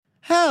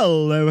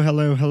Hello,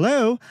 hello,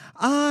 hello.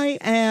 I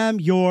am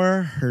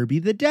your Herbie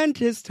the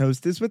Dentist,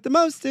 hostess with the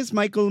mostest,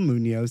 Michael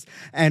Munoz.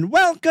 And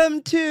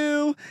welcome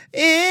to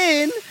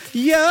In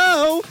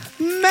Yo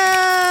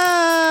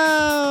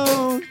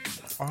Mouth.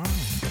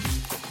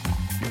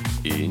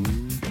 In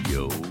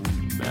your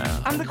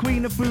mouth. I'm the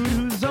queen of food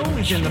who's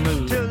always in the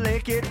mood to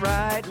lick it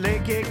right,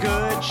 lick it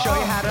good, show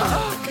you how to.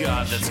 Oh,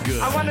 God, that's good.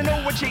 I want to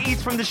know what you eat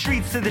from the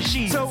streets to the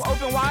sheets. So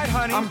open wide,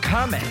 honey. I'm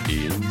coming.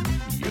 In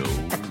your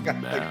Got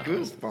mouth. the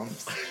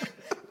goosebumps.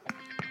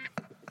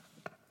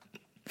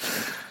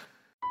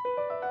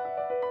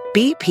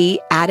 BP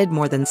added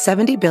more than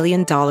 $70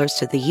 billion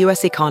to the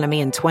U.S. economy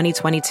in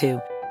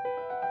 2022.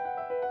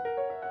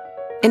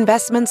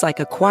 Investments like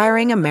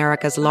acquiring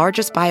America's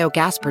largest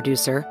biogas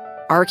producer,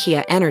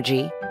 Archaea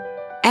Energy,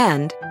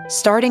 and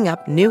starting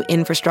up new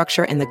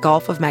infrastructure in the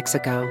Gulf of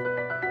Mexico.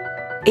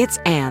 It's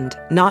and,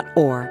 not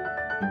or.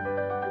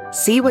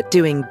 See what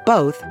doing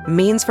both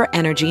means for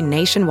energy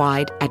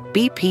nationwide at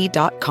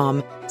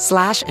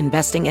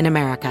bp.com/investing in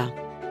America.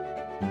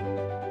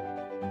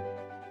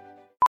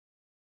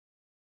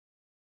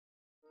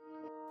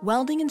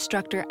 Welding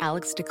instructor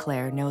Alex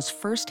DeClaire knows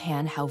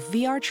firsthand how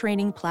VR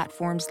training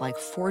platforms like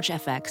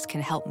ForgeFX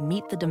can help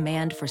meet the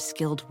demand for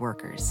skilled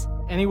workers.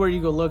 Anywhere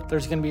you go look,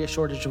 there's going to be a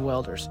shortage of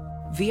welders.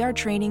 VR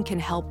training can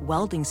help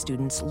welding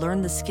students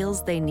learn the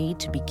skills they need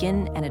to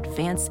begin and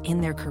advance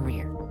in their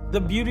career. The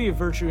beauty of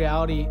virtual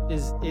reality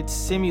is it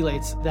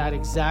simulates that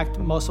exact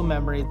muscle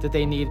memory that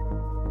they need.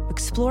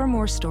 Explore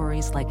more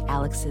stories like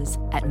Alex's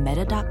at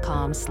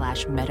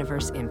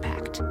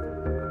meta.com/metaverseimpact.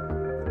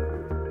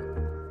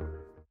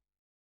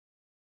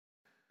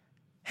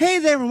 Hey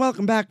there and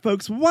welcome back,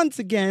 folks. Once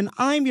again,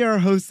 I'm your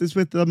hostess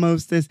with the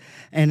mostest,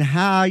 and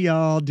how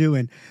y'all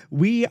doing?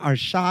 We are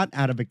shot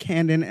out of a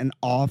cannon and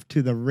off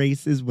to the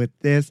races with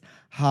this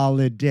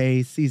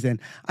holiday season.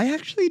 I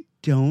actually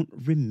don't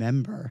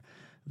remember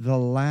the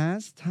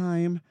last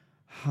time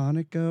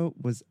Hanukkah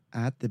was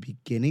at the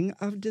beginning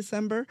of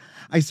December.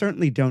 I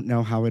certainly don't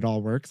know how it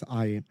all works.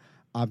 I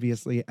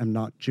obviously am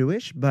not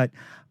Jewish, but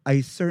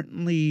I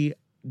certainly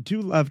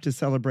do love to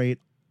celebrate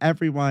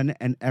everyone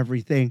and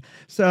everything.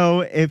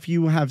 So if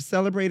you have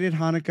celebrated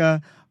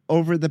Hanukkah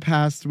over the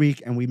past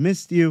week and we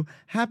missed you,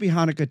 happy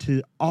Hanukkah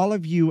to all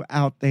of you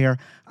out there.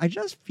 I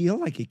just feel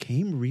like it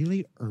came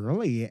really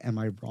early. Am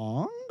I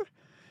wrong?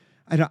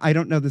 I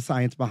don't know the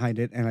science behind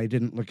it, and I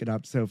didn't look it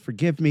up, so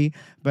forgive me,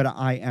 but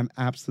I am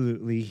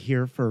absolutely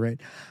here for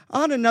it.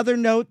 On another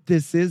note,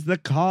 this is the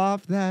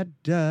cough that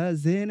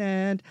doesn't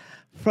end.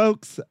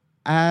 Folks,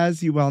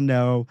 as you well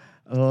know,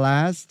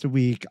 last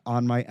week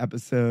on my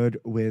episode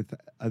with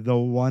the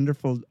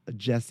wonderful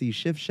Jesse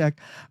Shifshek,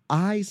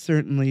 I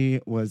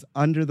certainly was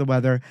under the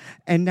weather,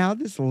 and now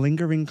this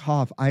lingering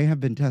cough. I have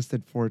been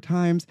tested 4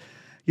 times.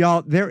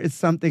 Y'all, there is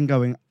something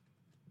going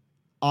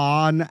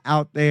on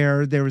out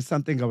there. There is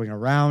something going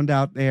around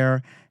out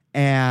there,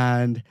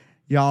 and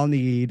y'all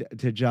need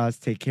to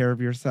just take care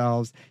of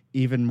yourselves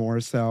even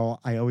more so.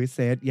 I always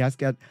say it. Yes,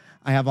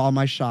 I have all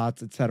my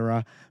shots,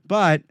 etc.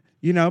 But,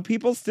 you know,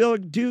 people still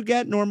do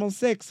get normal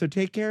sick, so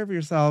take care of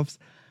yourselves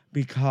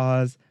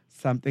because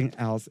something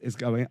else is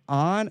going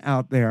on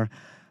out there.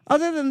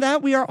 Other than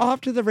that, we are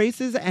off to the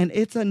races, and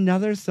it's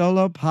another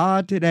solo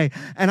pod today.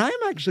 And I'm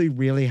actually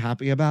really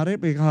happy about it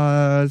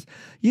because,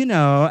 you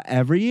know,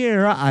 every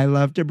year I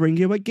love to bring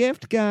you a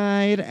gift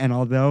guide. And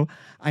although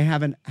I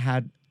haven't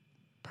had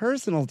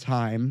personal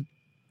time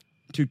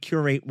to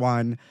curate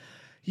one,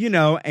 you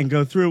know, and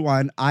go through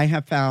one, I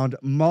have found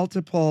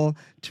multiple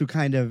to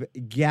kind of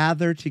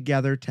gather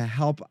together to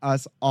help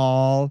us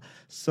all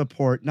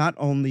support not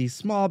only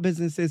small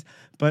businesses,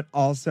 but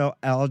also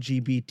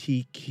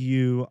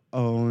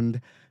LGBTQ-owned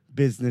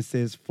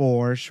businesses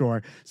for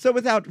sure. So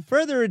without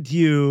further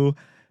ado,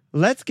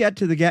 let's get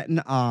to the getting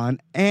on.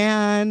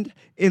 And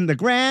in the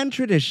grand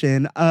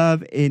tradition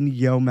of In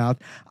Yo Mouth,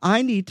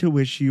 I need to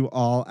wish you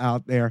all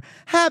out there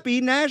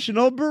happy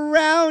National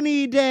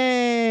Brownie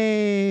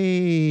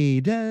Day.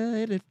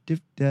 Da, da, da,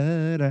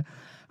 da, da.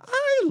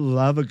 I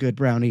love a good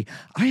brownie.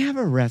 I have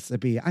a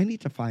recipe. I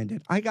need to find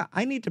it.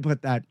 I need to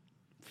put that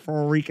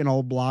freaking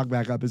old blog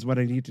back up is what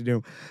I need to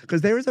do.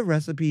 Because there is a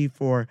recipe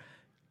for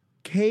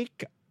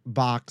cake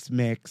box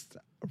mixed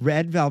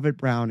red velvet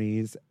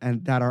brownies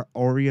and that are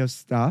Oreo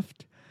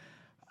stuffed.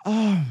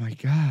 Oh my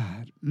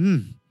God.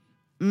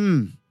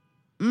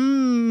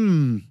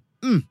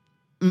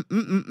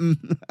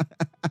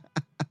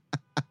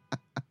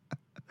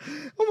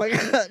 Oh my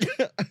God.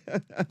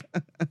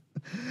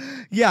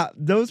 Yeah,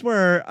 those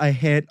were a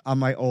hit on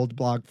my old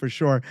blog for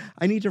sure.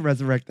 I need to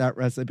resurrect that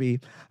recipe.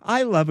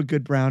 I love a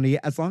good brownie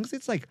as long as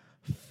it's like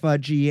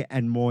fudgy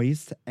and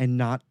moist and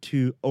not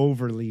too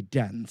overly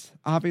dense.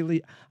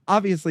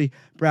 Obviously,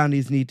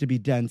 brownies need to be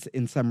dense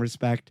in some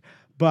respect,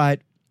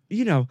 but,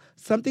 you know,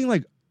 something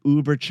like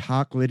uber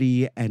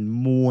chocolatey and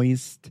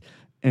moist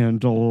and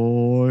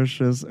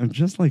delicious and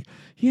just like,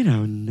 you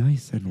know,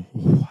 nice and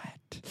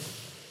wet.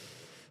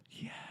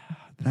 Yeah,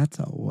 that's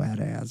a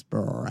wet-ass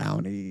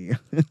brownie.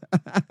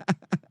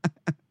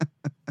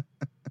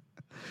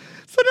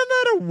 So no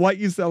matter what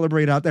you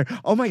celebrate out there,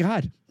 oh my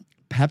God,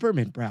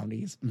 peppermint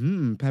brownies,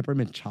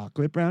 peppermint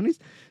chocolate brownies,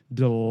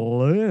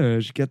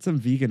 delish. Get some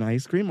vegan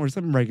ice cream or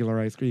some regular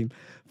ice cream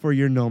for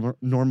your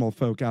normal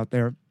folk out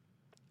there.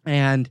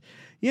 And,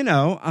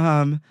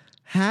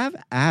 have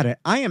at it.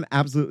 I am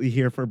absolutely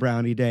here for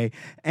Brownie Day.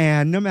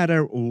 And no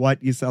matter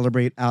what you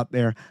celebrate out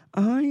there,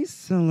 I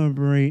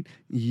celebrate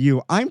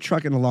you. I'm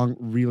trucking along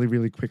really,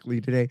 really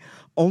quickly today,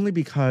 only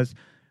because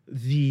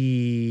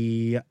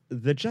the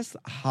just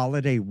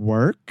holiday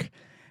work,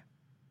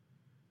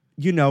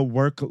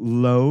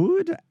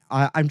 workload.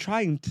 I'm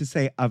trying to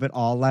say of it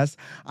all less.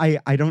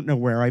 I don't know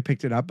where I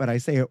picked it up, but I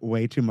say it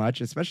way too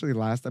much, especially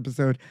last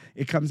episode.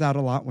 It comes out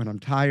a lot when I'm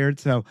tired.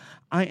 So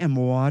I am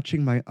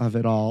watching my of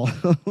it alls.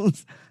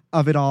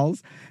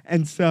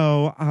 And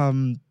so,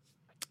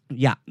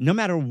 no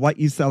matter what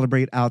you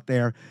celebrate out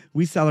there,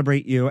 we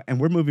celebrate you. And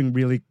we're moving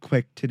really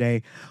quick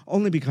today,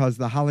 only because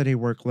the holiday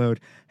workload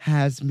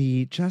has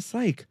me just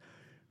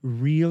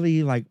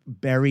really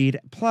buried.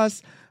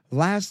 Plus,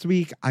 last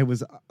week, I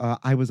was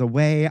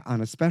away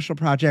on a special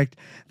project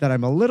that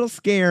I'm a little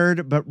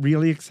scared, but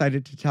really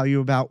excited to tell you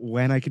about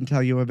when I can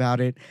tell you about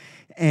it.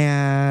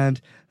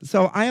 And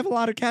so I have a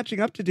lot of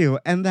catching up to do,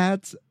 and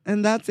that's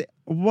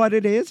what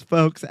it is,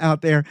 folks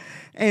out there.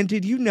 And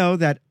did you know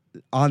that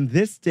on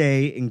this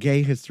day in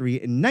gay history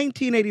in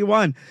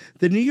 1981,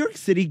 the New York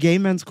City Gay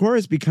Men's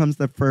Chorus becomes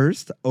the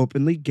first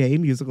openly gay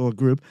musical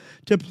group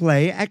to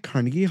play at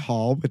Carnegie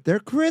Hall with their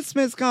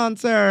Christmas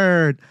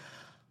concert?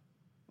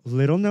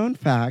 Little known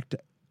fact,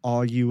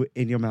 all you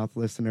In Your Mouth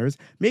listeners,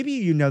 maybe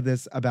you know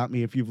this about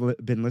me if you've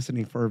been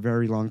listening for a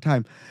very long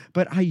time,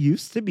 but I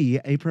used to be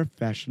a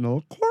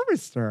professional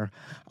chorister.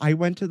 I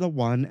went to the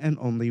one and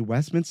only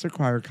Westminster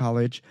Choir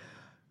College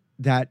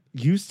that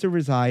used to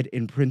reside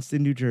in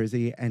Princeton, New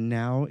Jersey, and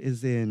now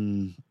is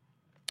in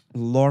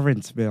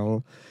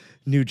Lawrenceville,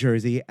 New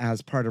Jersey,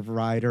 as part of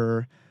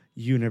Rider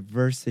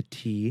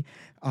University.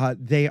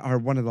 They are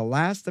one of the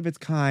last of its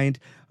kind.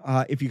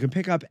 If you can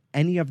pick up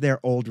any of their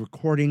old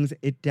recordings,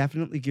 it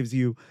definitely gives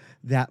you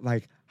that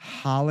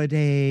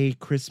holiday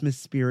Christmas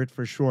spirit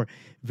for sure.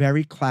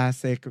 Very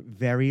classic,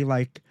 very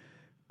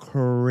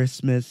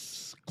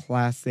Christmas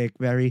classic,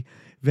 very,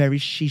 very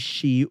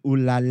shishi, ooh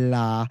la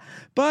la.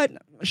 But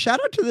shout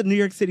out to the New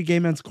York City Gay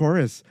Men's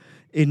Chorus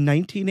in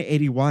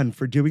 1981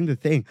 for doing the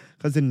thing.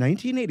 Because in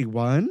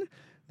 1981,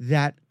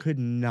 that could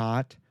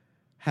not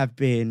have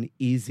been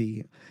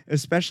easy,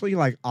 especially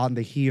on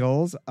the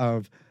heels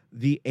of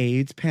the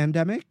AIDS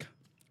pandemic.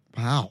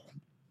 Wow.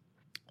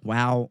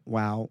 You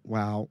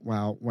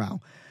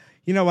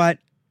know what?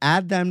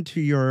 Add them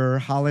to your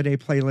holiday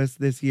playlist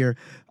this year.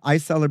 I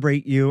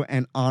celebrate you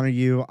and honor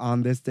you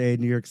on this day,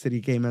 New York City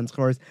Gay Men's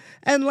Chorus.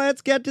 And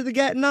let's get to the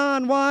getting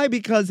on. Why?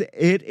 Because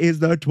it is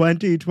the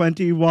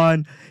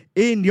 2021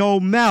 In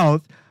Your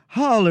Mouth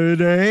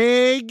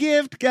Holiday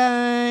Gift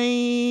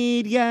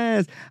Guide.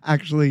 Yes.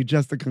 Actually,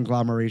 just a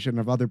conglomeration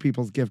of other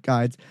people's gift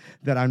guides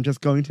that I'm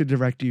just going to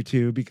direct you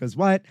to because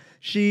what?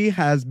 She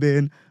has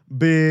been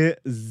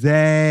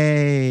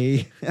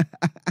busy.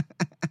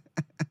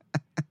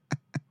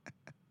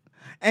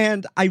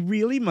 And I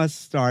really must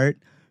start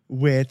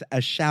with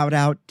a shout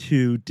out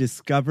to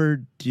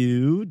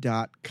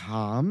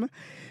discoverdo.com.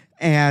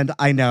 And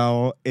I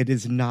know it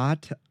is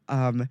not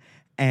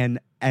an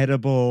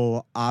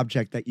edible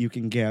object that you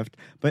can gift,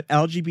 but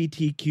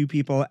LGBTQ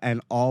people and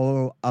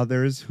all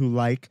others who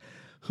like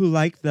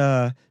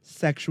the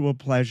sexual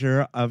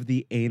pleasure of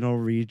the anal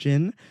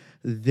region,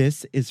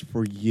 this is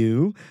for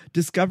you.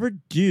 Discover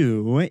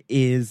Do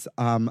is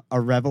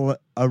a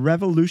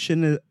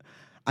revolution.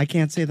 I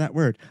can't say that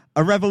word.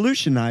 A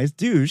revolutionized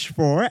douche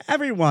for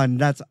everyone.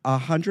 That's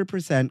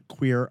 100%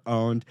 queer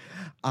owned.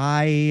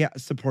 I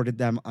supported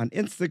them on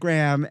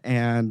Instagram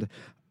and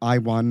I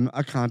won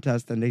a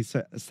contest and they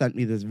sent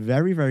me this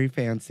very, very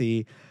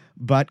fancy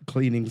butt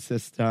cleaning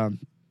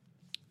system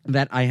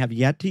that I have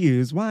yet to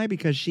use. Why?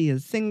 Because she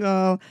is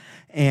single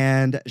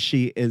and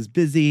she is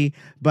busy,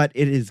 but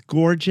it is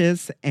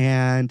gorgeous.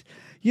 And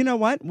you know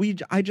what?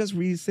 I just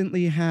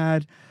recently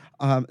had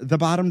the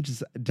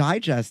Bottoms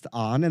Digest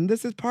on, and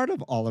this is part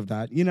of all of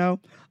that.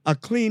 A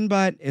clean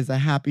butt is a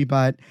happy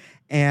butt,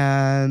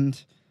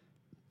 and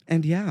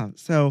yeah,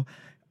 so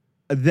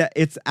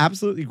it's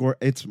absolutely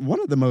it's one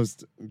of the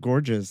most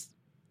gorgeous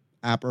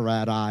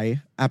apparatus,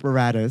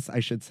 I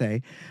should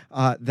say,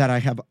 that I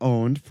have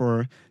owned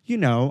for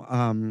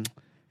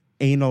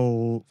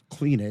anal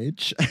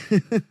cleanage.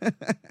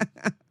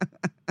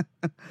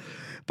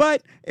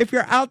 But if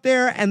you're out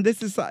there and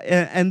this is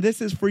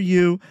for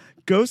you,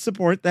 go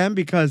support them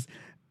because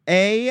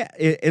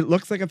it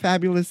looks like a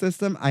fabulous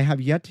system. I have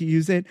yet to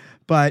use it,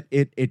 but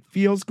it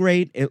feels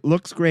great. It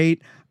looks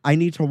great. I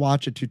need to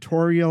watch a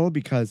tutorial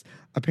because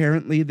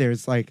apparently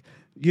there's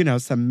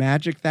some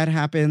magic that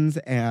happens,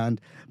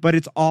 but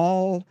it's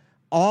all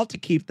to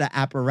keep the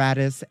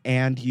apparatus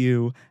and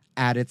you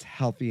at its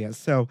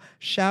healthiest. So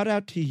shout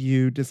out to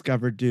you,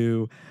 Discover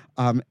Do.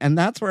 And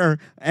that's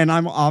and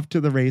I'm off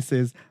to the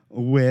races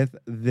with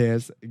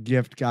this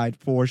gift guide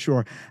for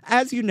sure.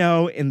 As you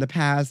know, in the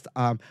past,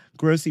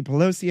 Grossi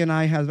Pelosi and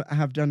I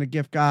have done a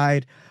gift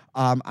guide.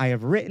 I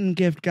have written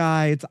gift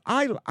guides.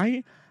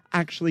 I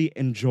actually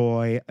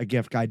enjoy a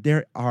gift guide.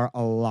 There are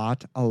a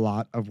lot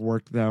of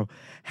work though.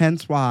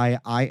 Hence why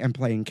I am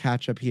playing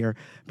catch up here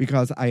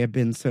because I have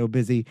been so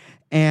busy.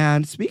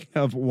 And speaking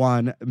of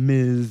one,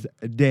 Ms.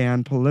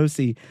 Dan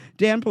Pelosi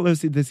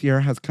this year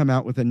has come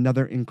out with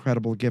another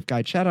incredible gift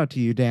guide. Shout out to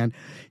you, Dan.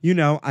 You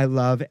know, I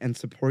love and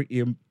support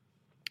you.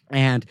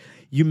 And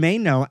you may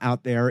know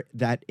out there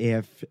that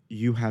if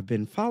you have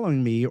been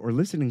following me or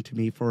listening to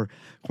me for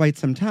quite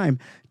some time,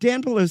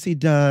 Dan Pelosi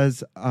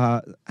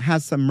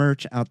has some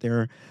merch out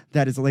there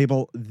that is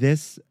labeled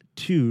 "This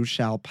Too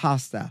Shall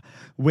Pasta,"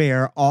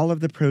 where all of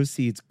the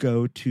proceeds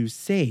go to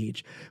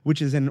SAGE,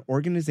 which is an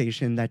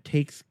organization that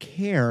takes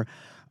care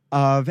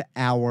of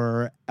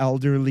our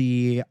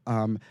elderly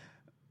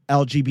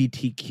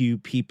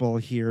LGBTQ people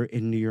here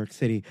in New York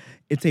City.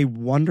 It's a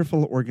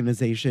wonderful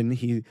organization.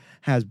 He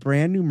has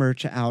brand new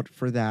merch out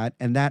for that,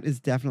 and that is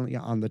definitely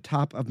on the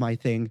top of my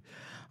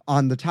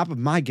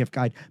gift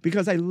guide,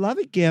 because I love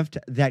a gift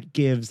that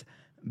gives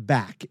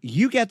back.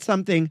 You get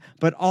something,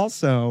 but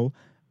also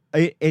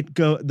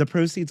the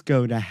proceeds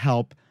go to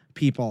help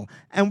people.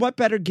 And what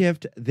better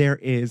gift there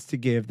is to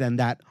give than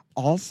that?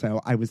 Also,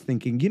 I was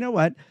thinking, you know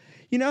what?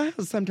 You know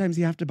how sometimes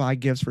you have to buy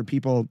gifts for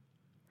people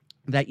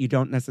that you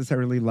don't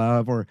necessarily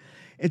love, or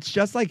it's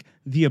just like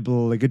the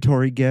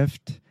obligatory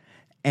gift.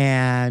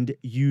 And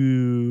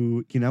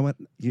you know what?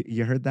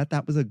 You heard that?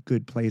 That was a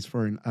good place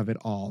for an of it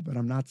all, but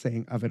I'm not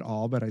saying of it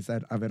all, but I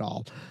said of it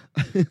all.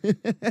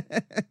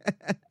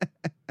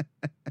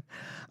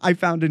 I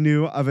found a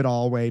new of it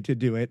all way to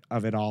do it,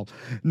 of it all.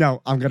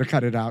 No, I'm going to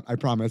cut it out. I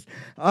promise.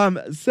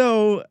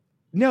 So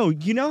no,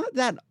 you know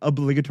that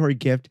obligatory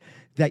gift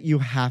that you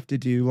have to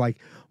do, like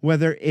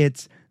whether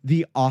it's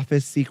the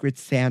Office Secret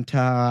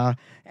Santa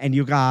and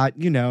you got,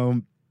 you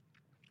know,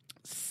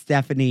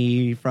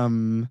 Stephanie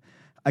from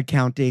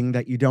accounting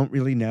that you don't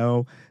really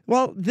know.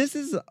 Well, this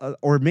is,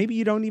 or maybe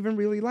you don't even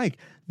really like.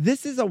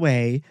 This is a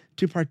way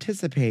to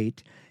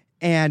participate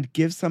and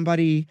give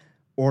somebody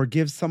or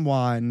give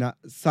someone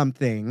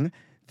something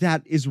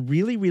that is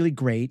really, really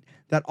great,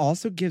 that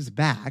also gives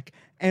back.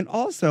 And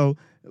also,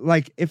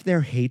 like, if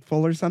they're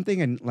hateful or something,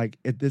 and like,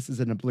 if this is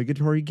an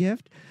obligatory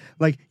gift,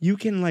 like, you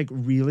can like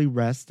really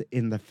rest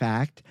in the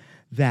fact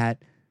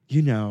that,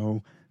 you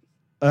know,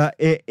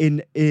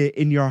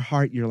 in your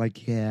heart, you're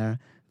like, yeah,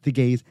 the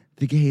gays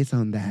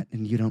own that,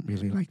 and you don't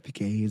really like the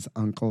gays,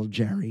 Uncle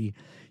Jerry,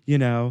 you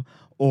know,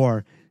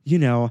 or, you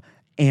know,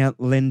 Aunt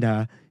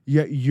Linda,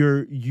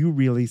 you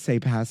really say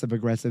passive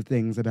aggressive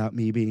things about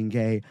me being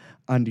gay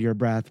under your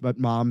breath, but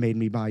Mom made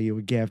me buy you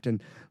a gift,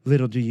 and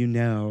little do you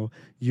know,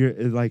 you're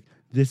like,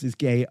 this is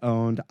gay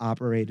owned,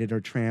 operated,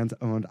 or trans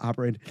owned,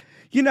 operated.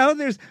 You know,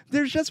 there's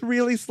just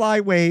really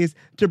sly ways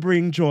to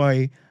bring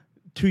joy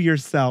to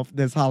yourself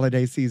this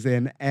holiday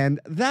season,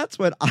 and that's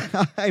what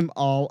I'm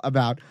all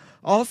about.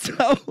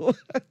 Also,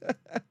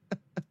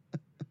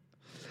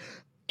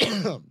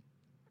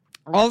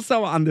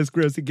 also on this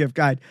Grossi gift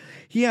guide,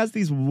 he has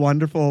these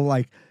wonderful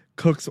like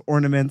Cook's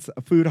ornaments,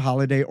 food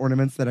holiday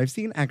ornaments that I've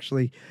seen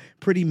actually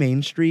pretty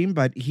mainstream,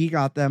 but he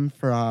got them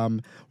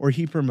from, or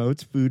he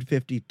promotes Food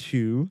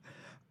 52,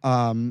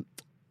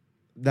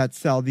 that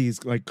sell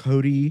these like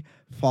Cody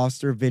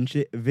Foster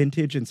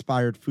vintage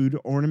inspired food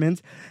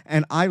ornaments.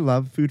 And I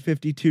love Food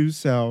 52.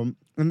 So,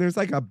 and there's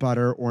like a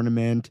butter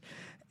ornament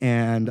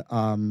and,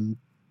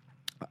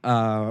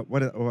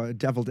 a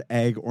deviled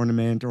egg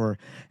ornament, or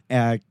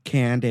a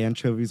canned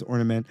anchovies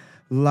ornament.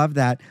 Love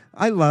that.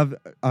 I love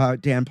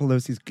Dan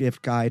Pelosi's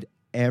gift guide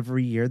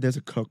every year. There's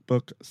a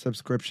cookbook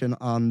subscription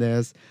on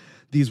this.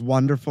 These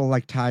wonderful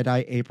like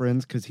tie-dye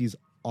aprons, because he's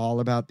all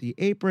about the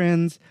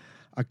aprons.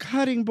 A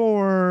cutting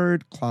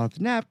board, cloth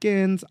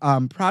napkins,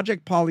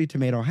 Project Polly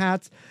tomato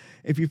hats.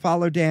 If you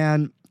follow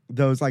Dan,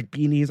 those like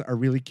beanies are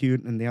really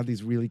cute, and they have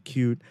these really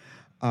cute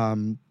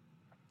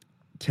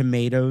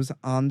tomatoes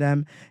on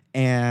them,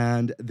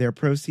 and their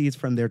proceeds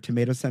from their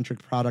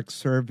tomato-centric products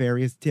serve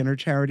various dinner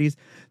charities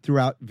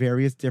throughout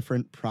various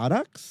different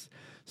products.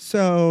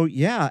 So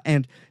yeah,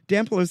 and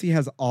Dan Pelosi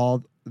has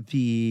all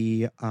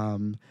the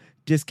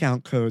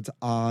discount codes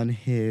on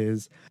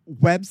his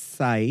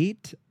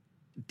website,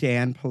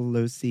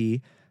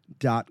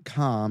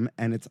 danpelosi.com,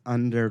 and it's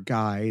under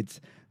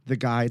guides, the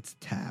guides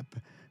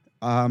tab.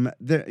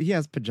 He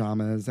has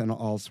pajamas and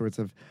all sorts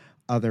of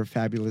other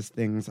fabulous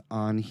things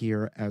on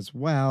here as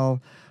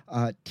well,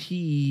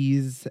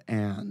 teas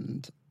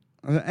and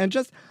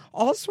just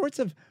all sorts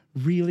of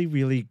really,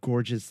 really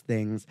gorgeous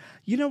things.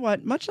 You know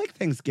what? Much like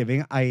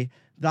Thanksgiving,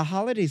 the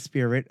holiday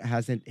spirit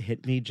hasn't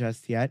hit me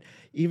just yet,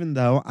 even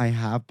though I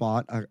have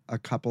bought a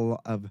couple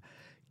of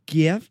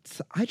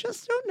gifts. I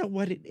just don't know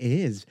what it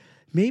is.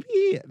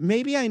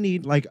 Maybe I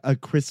need like a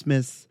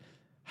Christmas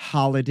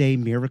holiday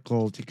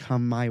miracle to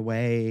come my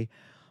way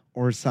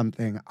or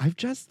something.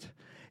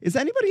 Is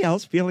anybody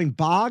else feeling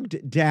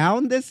bogged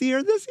down this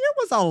year? This year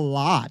was a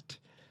lot.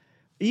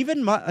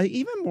 Even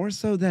more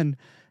so than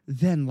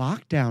than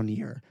lockdown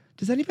year.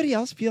 Does anybody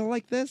else feel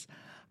like this?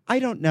 I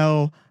don't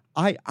know.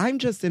 I'm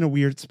just in a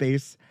weird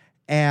space,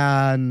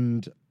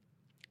 and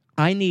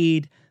I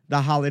need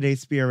the holiday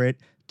spirit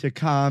to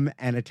come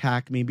and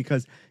attack me,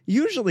 because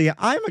usually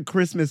I'm a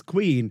Christmas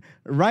queen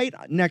right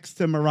next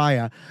to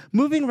Mariah.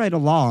 Moving right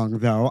along,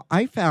 though,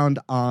 I found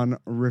on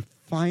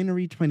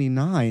Refinery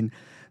 29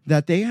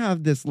 that they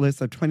have this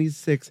list of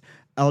 26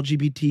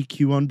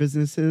 LGBTQ-owned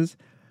businesses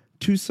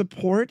to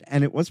support,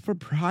 and it was for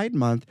Pride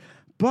Month,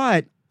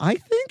 but I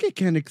think it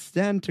can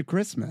extend to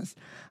Christmas.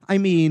 I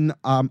mean,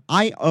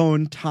 I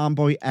own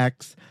Tomboy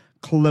X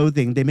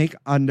clothing. They make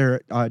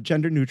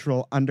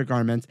gender-neutral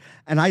undergarments,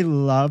 and I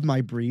love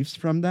my briefs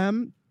from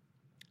them.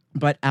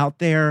 But out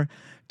there,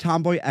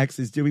 Tomboy X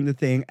is doing the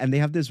thing, and they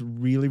have this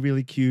really,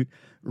 really cute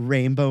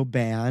rainbow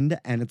band,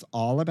 and it's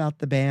all about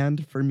the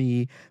band for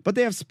me. But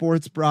they have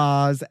sports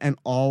bras and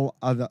all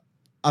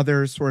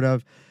other sort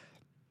of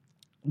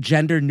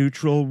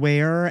gender-neutral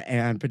wear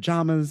and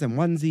pajamas and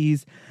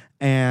onesies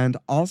and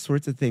all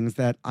sorts of things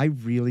that I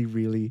really,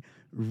 really,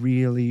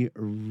 really,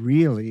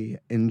 really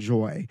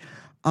enjoy.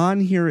 On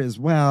here as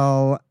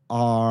well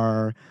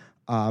are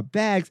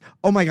bags.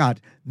 Oh my God,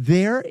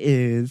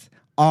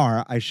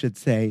 I should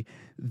say,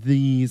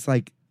 these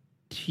like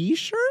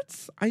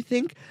t-shirts, I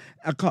think,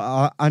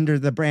 under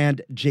the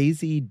brand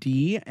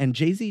JZD. And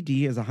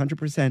JZD is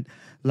 100%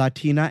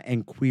 Latina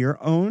and queer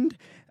owned.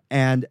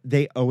 And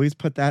they always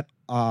put that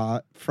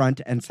front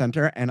and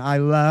center. And I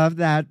love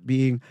that,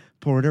 being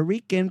Puerto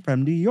Rican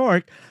from New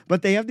York.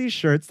 But they have these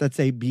shirts that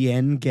say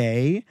bien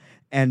gay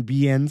and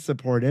bien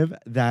supportive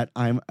that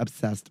I'm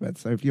obsessed with.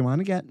 So if you want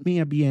to get me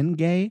a bien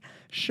gay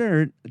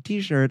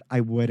t-shirt,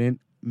 I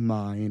wouldn't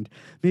mind.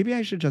 Maybe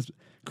I should just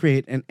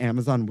create an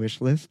Amazon wish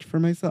list for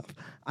myself.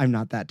 I'm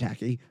not that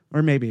tacky,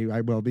 or maybe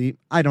I will be.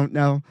 I don't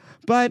know.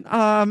 But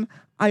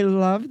I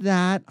love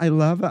that. I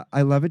love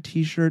a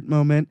t-shirt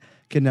moment.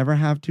 Can never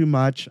have too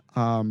much.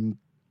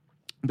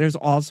 There's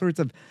all sorts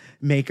of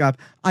makeup.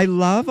 I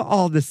love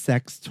all the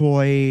sex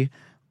toy,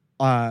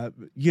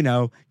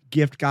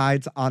 gift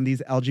guides on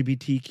these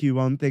LGBTQ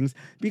owned things,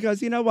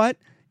 because you know what?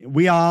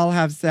 We all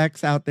have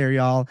sex out there,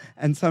 y'all.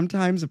 And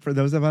sometimes for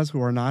those of us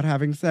who are not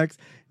having sex,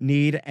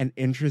 need an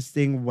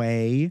interesting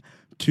way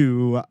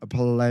to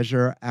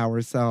pleasure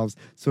ourselves.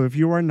 So if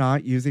you are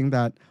not using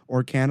that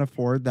or can't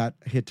afford that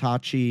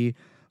Hitachi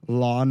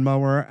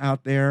lawnmower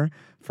out there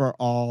for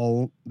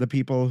all the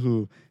people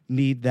who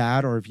need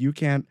that, or if you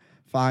can't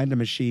find a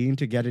machine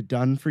to get it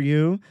done for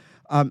you,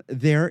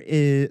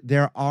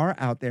 there are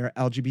out there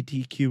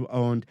LGBTQ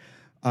owned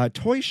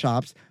toy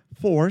shops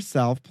for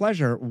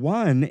self-pleasure.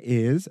 One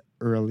is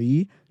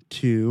Early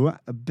to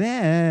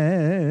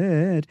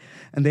Bed,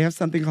 and they have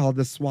something called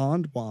the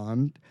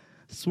Swan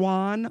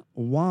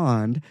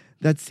Wand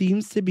that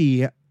seems to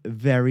be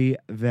very,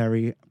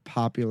 very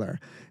popular.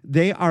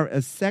 They are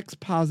a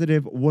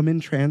sex-positive,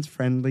 woman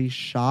trans-friendly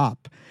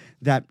shop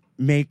that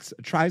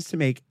tries to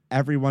make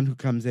everyone who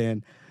comes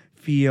in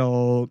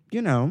feel,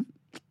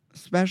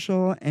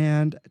 special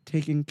and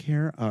taken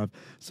care of.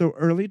 So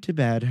Early to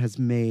Bed has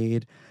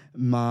made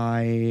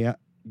my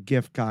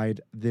gift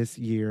guide this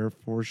year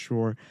for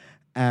sure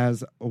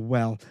as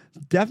well.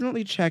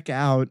 Definitely check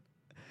out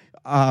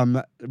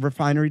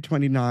Refinery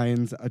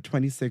 29's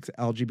 26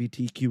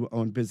 LGBTQ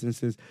owned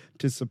businesses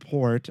to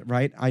support,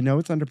 right? I know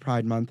it's under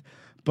Pride Month,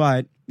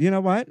 but you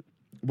know what?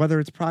 Whether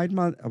it's Pride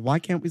Month, why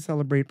can't we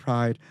celebrate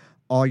Pride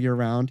all year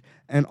round?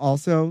 And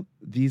also,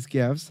 these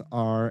gifts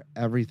are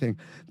everything.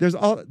 There's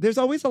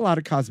always a lot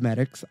of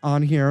cosmetics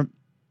on here,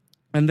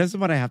 and this is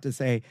what I have to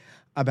say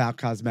about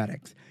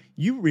cosmetics.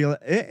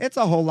 It's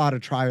a whole lot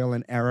of trial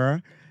and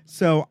error.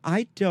 So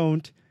I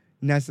don't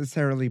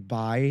necessarily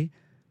buy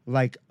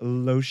like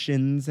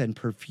lotions and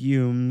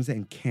perfumes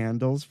and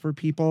candles for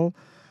people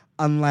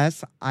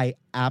unless I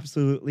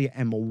absolutely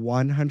am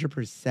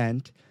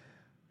 100%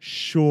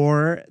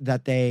 sure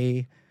that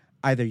they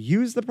either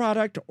use the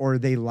product or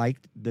they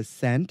liked the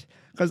scent.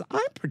 Because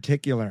I'm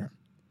particular.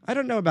 I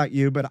don't know about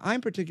you, but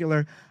I'm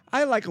particular.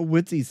 I like a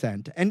woodsy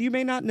scent, and you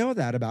may not know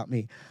that about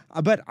me.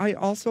 But I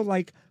also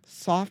like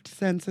soft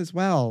scents as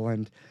well.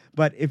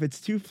 But if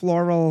it's too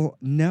floral,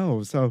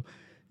 no. So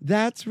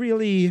that's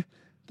really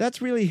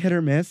hit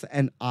or miss,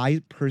 and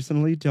I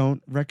personally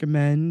don't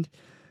recommend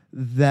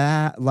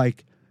that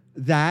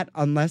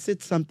unless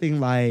it's something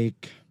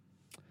like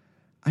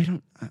I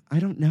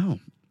don't know.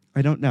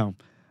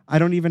 I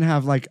don't even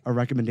have like a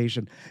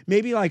recommendation.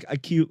 Maybe like a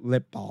cute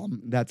lip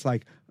balm that's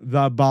like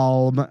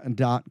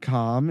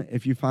thebalm.com.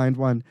 If you find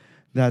one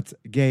that's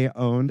gay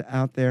owned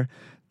out there.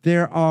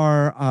 There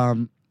are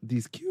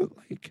these cute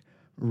like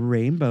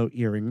rainbow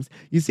earrings.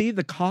 You see,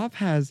 the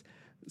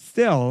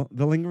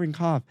lingering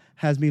cough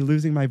has me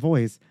losing my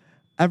voice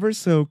ever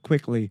so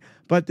quickly.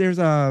 But there's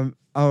a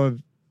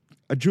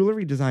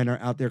jewelry designer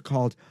out there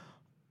called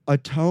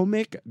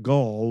Atomic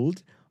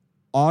Gold.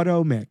 I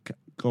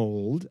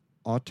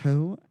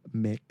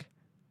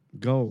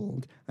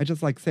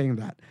just like saying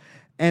that.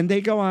 And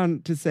they go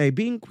on to say,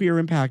 being queer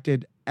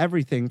impacted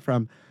everything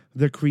from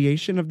the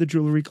creation of the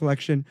jewelry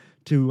collection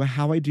to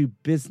how I do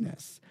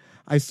business.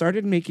 I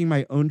started making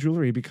my own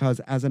jewelry because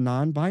as a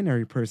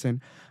non-binary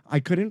person, I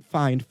couldn't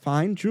find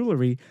fine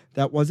jewelry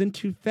that wasn't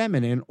too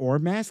feminine or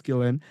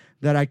masculine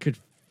that I could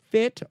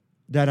fit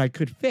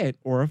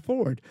or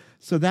afford.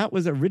 So that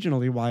was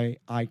originally why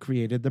I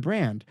created the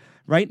brand.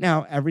 Right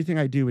now, everything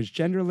I do is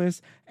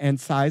genderless and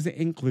size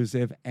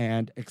inclusive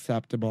and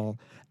accessible.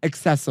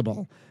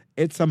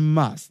 It's a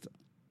must.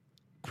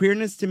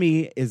 Queerness to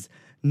me is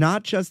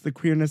not just the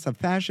queerness of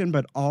fashion,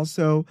 but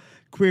also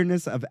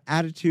queerness of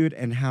attitude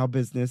and how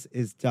business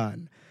is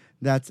done.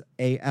 That's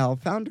AL,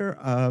 founder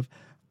of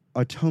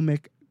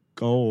Atomic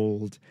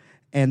Gold.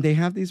 And they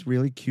have these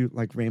really cute,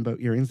 like, rainbow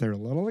earrings. They're a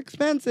little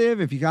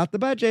expensive if you got the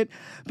budget.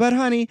 But,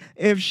 honey,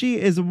 if she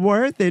is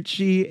worth it,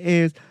 she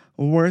is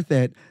worth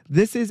it.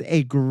 This is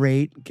a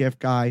great gift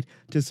guide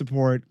to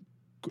support,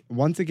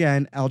 once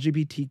again,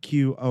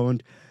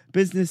 LGBTQ-owned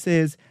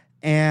businesses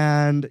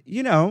and,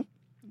 you know,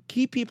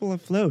 keep people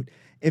afloat.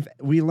 If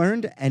we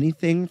learned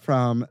anything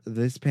from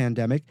this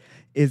pandemic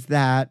is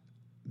that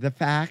the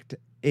fact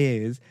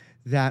is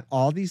that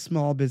all these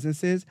small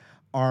businesses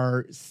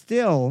are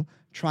still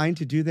trying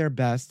to do their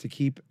best to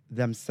keep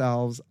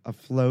themselves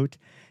afloat.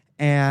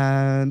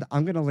 And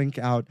I'm going to link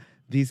out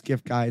these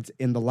gift guides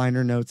in the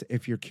liner notes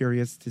if you're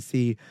curious to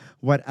see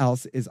what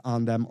else is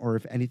on them or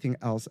if anything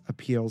else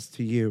appeals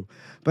to you.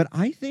 But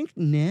I think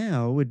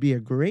now would be a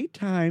great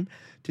time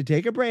to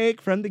take a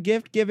break from the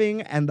gift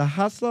giving and the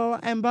hustle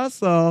and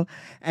bustle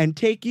and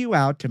take you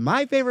out to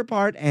my favorite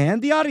part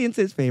and the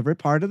audience's favorite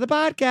part of the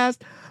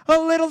podcast, a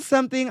little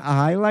something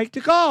I like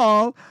to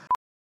call...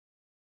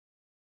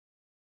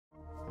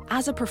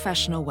 As a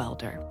professional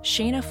welder,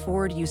 Shayna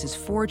Ford uses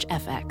Forge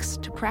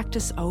FX to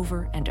practice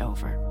over and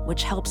over,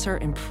 which helps her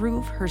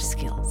improve her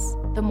skills.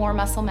 The more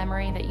muscle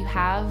memory that you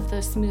have,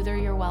 the smoother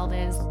your weld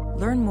is.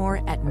 Learn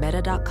more at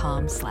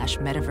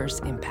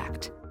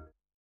meta.com/metaverseimpact.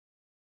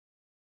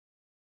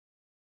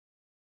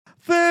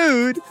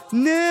 Food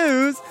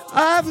news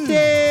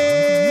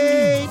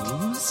update.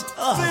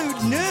 Food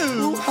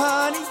news,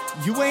 honey.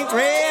 You ain't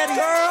ready,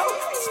 girl.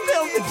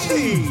 Spill the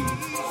tea.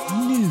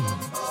 News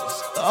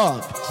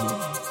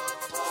update.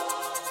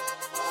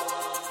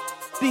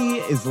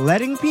 Is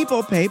letting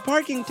people pay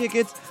parking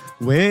tickets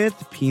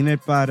with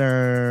peanut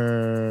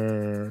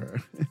butter.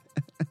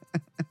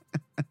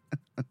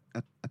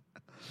 Oh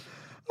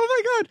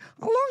my God.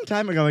 A long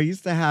time ago, I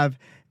used to have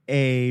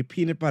a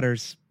peanut butter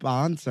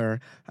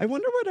sponsor. I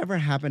wonder whatever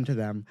happened to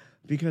them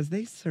because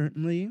they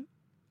certainly,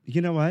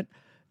 you know what?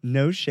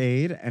 No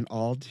shade and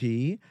all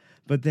tea,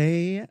 but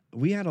we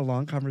had a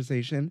long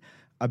conversation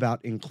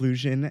about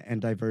inclusion and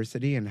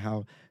diversity and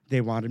how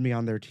they wanted me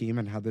on their team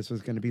and how this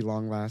was going to be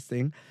long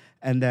lasting.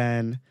 And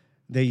then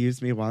they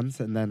used me once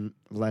and then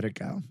let it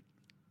go.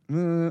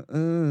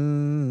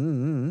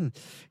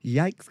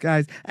 Yikes,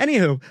 guys.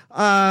 Anywho,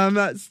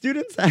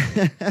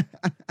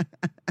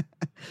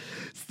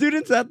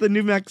 students at the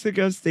New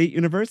Mexico State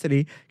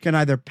University can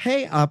either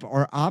pay up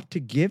or opt to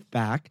give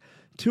back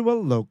to a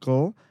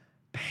local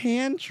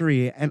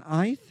pantry. And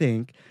I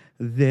think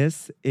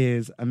this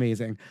is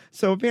amazing.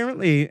 So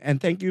apparently,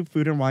 and thank you,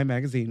 Food and Wine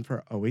Magazine,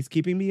 for always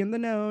keeping me in the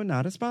know,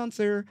 not a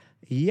sponsor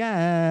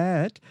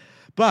yet.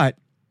 But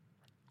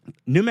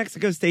New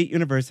Mexico State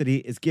University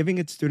is giving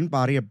its student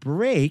body a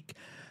break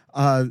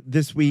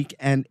this week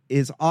and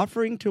is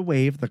offering to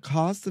waive the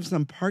cost of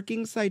some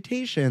parking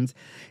citations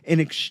in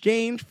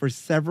exchange for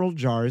several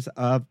jars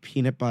of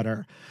peanut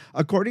butter.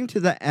 According to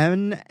the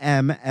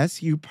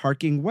NMSU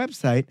parking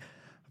website,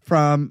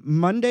 from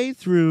Monday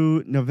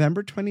through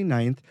November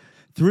 29th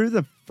through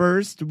the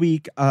first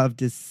week of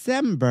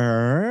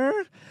December,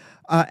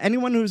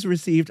 anyone who's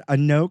received a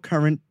no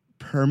current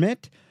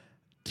permit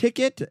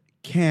ticket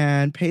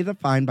can pay the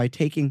fine by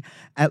taking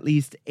at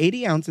least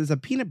 80 ounces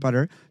of peanut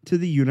butter to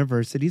the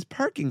university's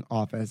parking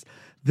office.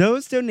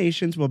 Those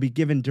donations will be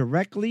given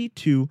directly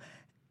to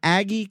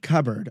Aggie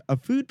Cupboard, a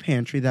food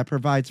pantry that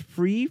provides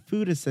free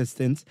food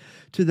assistance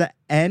to the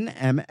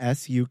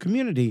NMSU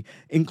community,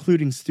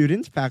 including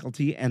students,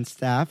 faculty, and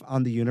staff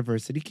on the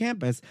university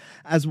campus,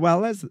 as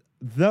well as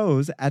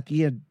those at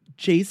the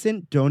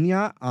adjacent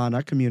Doña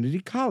Ana Community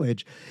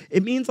College.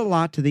 It means a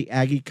lot to the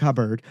Aggie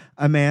Cupboard.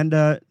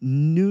 Amanda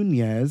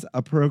Nunez,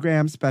 a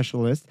program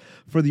specialist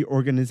for the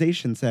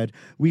organization, said,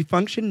 "We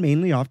function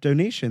mainly off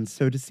donations,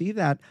 so to see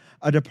that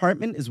a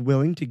department is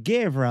willing to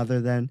give rather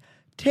than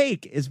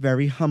take is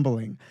very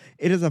humbling.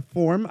 It is a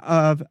form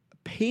of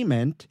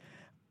payment.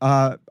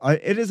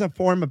 It is a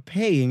form of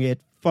paying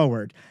it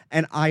forward."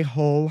 And I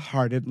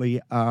wholeheartedly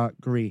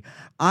agree.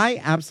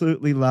 I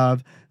absolutely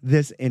love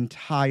this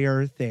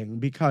entire thing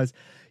because,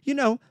 you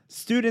know,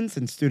 students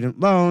and student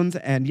loans,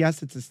 and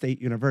yes, it's a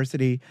state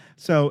university,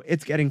 so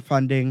it's getting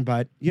funding,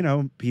 but, you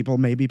know, people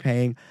may be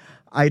paying.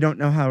 I don't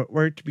know how it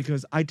worked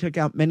because I took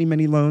out many,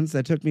 many loans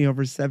that took me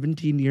over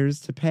 17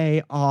 years to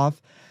pay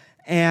off.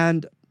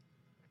 And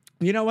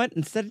you know what?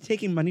 Instead of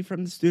taking money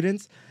from the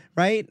students,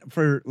 right,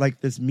 for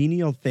like this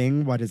menial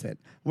thing, what is it?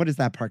 What is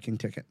that parking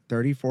ticket?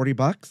 30, 40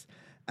 bucks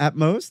at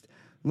most?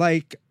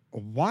 Like,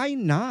 why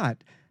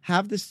not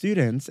have the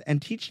students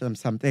and teach them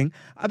something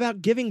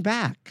about giving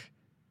back?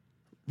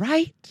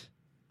 Right.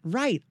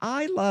 Right.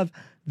 I love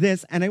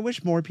this, and I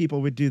wish more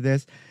people would do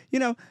this,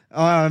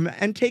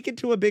 and take it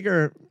to a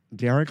bigger,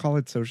 dare I call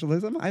it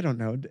socialism? I don't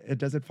know.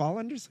 Does it fall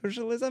under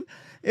socialism?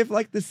 If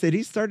like the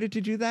city started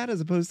to do that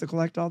as opposed to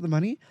collect all the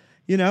money,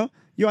 you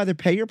either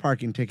pay your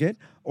parking ticket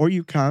or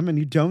you come and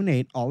you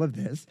donate all of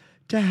this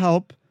to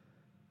help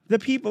the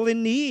people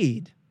in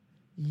need.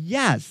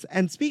 Yes.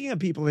 And speaking of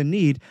people in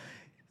need,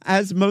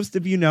 as most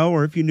of you know,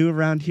 or if you're new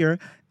around here,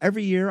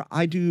 every year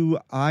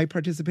I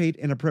participate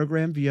in a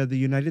program via the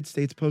United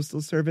States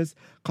Postal Service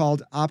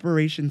called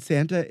Operation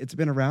Santa. It's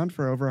been around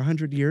for over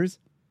 100 years,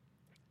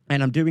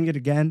 and I'm doing it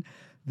again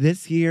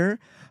this year.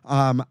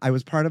 I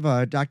was part of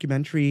a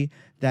documentary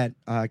that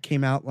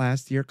came out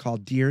last year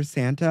called Dear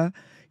Santa.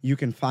 You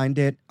can find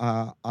it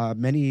a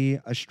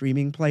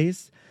streaming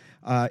place.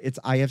 It's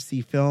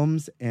IFC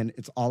Films, and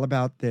it's all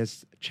about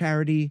this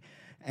charity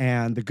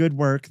and the good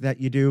work that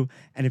you do.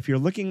 And if you're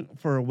looking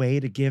for a way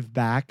to give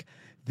back,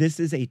 this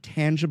is a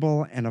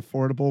tangible and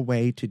affordable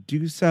way to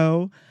do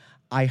so.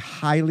 I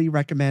highly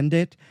recommend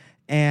it.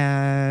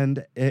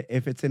 And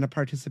if it's in a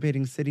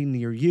participating city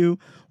near you,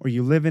 or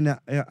you live in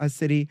a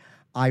city,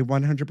 I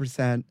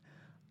 100%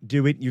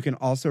 do it. You can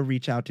also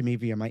reach out to me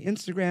via my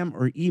Instagram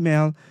or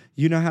email.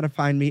 You know how to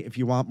find me if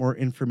you want more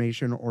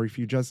information, or if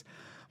you just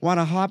want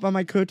to hop on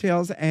my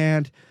coattails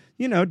and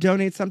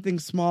donate something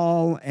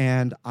small,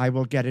 and I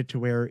will get it to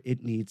where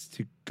it needs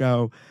to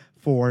go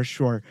for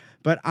sure.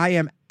 But I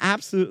am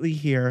absolutely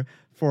here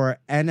for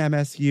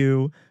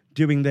NMSU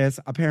doing this.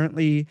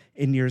 Apparently,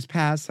 in years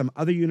past, some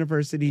other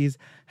universities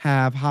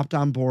have hopped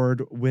on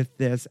board with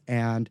this,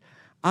 and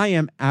I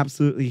am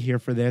absolutely here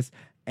for this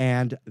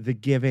and the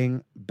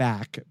giving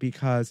back,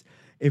 because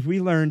if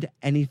we learned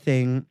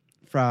anything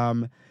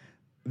from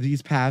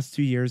these past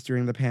 2 years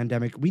during the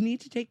pandemic, we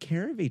need to take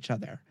care of each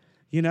other.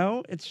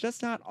 It's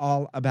just not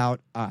all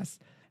about us.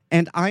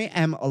 And I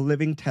am a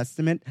living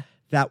testament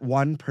that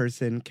one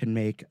person can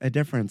make a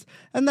difference.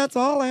 And that's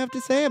all I have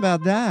to say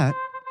about that.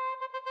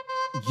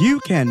 You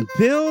can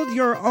build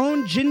your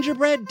own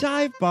gingerbread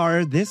dive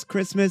bar this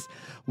Christmas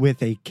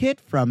with a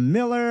kit from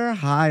Miller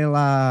High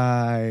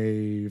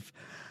Life.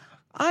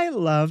 I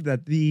love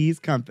that these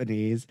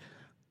companies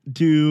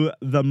do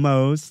the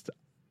most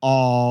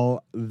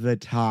all the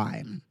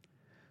time.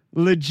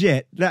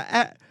 Legit.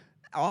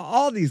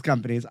 All these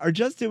companies are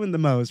just doing the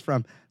most,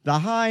 from the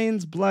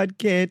Heinz Blood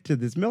Kit to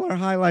this Miller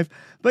High Life.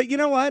 But you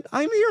know what?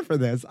 I'm here for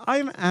this.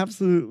 I'm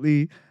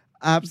absolutely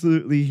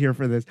here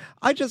for this.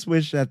 I just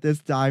wish that this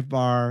dive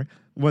bar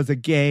was a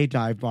gay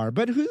dive bar,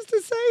 but who's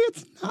to say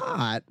it's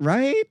not,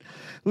 right?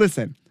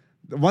 Listen,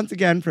 once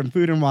again, from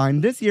Food and Wine,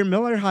 this year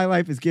Miller High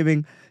Life is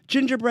giving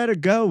gingerbread a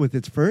go with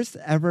its first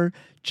ever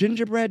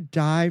gingerbread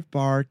dive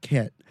bar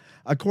kit.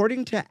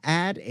 According to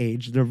Ad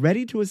Age, the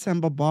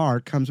ready-to-assemble bar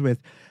comes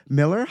with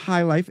Miller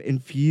High Life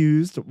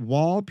infused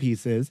wall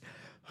pieces.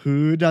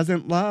 Who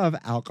doesn't love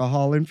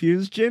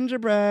alcohol-infused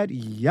gingerbread?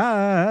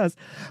 Yes!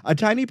 A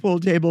tiny pool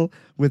table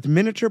with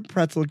miniature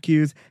pretzel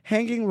cues,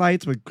 hanging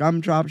lights with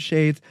gumdrop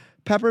shades,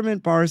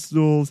 peppermint bar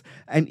stools,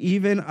 and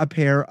even a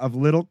pair of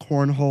little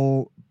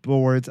cornhole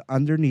boards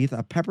underneath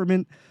a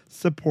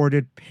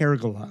peppermint-supported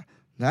pergola.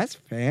 That's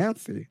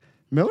fancy.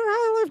 Miller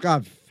High Life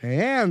got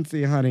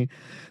fancy, honey.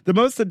 The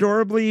most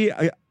adorably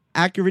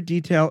accurate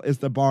detail is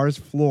the bar's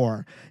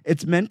floor.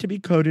 It's meant to be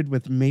coated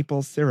with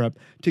maple syrup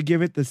to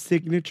give it the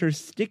signature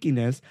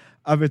stickiness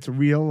of its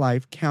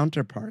real-life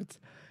counterparts.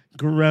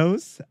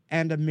 Gross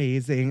and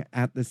amazing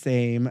at the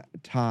same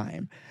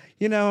time.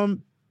 Not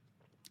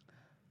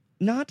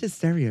to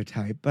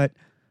stereotype, but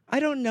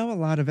I don't know a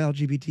lot of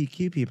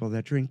LGBTQ people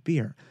that drink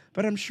beer,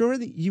 but I'm sure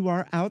that you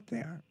are out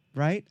there,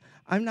 right?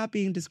 I'm not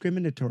being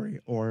discriminatory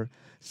I'm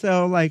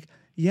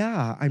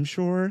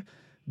sure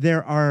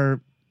there are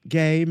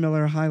gay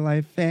Miller High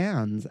Life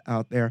fans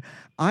out there.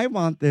 I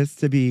want this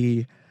to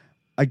be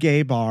a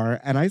gay bar,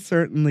 and I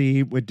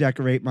certainly would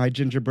decorate my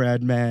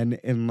gingerbread men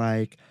in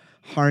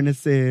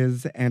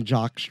harnesses and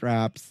jock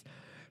straps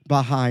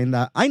behind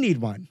that. I need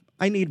one.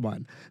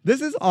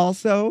 This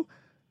also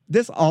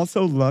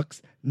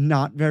looks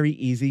not very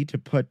easy to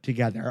put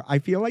together. I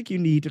feel like you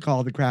need to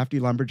call the Crafty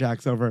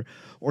Lumberjacks over,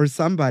 or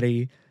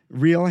somebody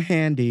real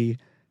handy,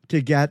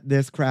 to get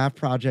this craft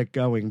project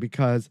going,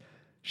 because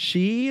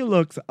she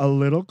looks a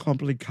little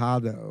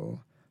complicado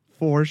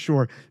for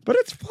sure. But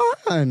it's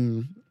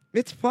fun.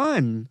 It's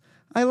fun.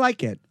 I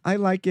like it. And I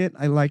like it.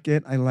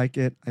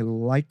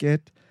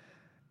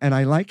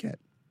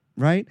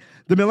 Right?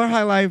 The Miller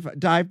High Life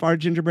Dive Bar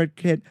Gingerbread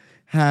Kit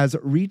has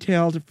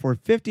retailed for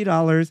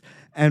 $50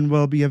 and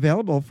will be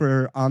available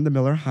on the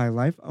Miller High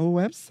Life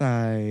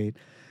website.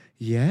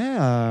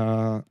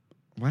 Yeah.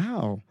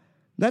 Wow.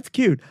 That's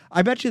cute.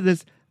 I bet you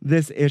this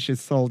ish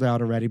is sold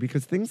out already,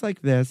 because things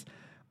like this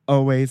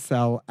always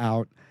sell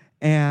out.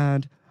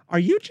 And are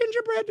you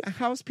gingerbread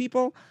house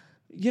people?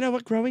 You know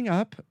what? Growing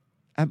up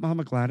at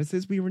Mama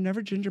Gladys's, we were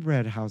never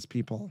gingerbread house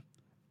people.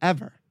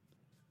 Ever.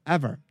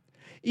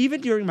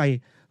 Even during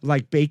my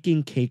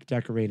baking cake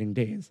decorating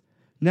days.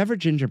 Never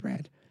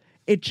gingerbread.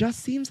 It just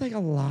seems like a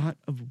lot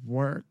of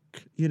work.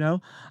 you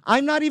know?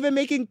 I'm not even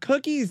making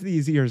cookies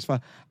these years.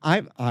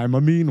 I'm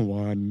a mean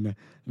one,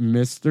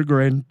 Mr.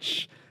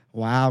 Grinch.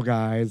 Wow,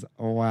 guys.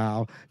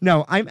 Wow.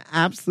 No, I'm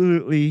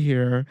absolutely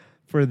here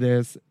for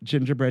this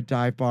gingerbread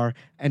dive bar.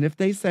 And if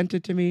they sent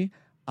it to me,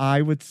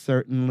 I would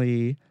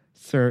certainly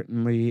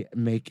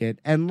make it.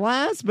 And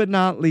last but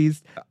not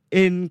least,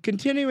 in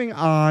continuing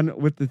on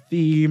with the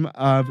theme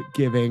of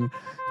giving,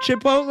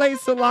 Chipotle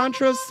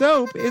cilantro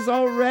soap is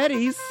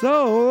already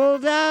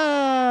sold out.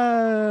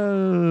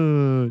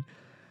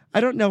 I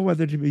don't know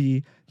whether to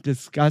be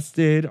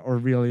disgusted or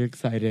really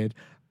excited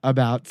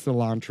about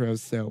cilantro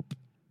soap.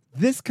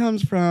 This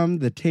comes from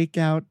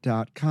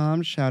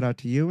thetakeout.com. Shout out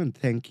to you and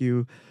thank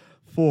you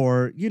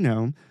for,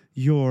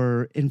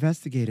 your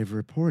investigative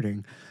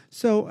reporting.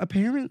 So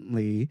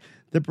apparently,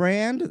 the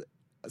brand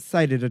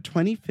cited a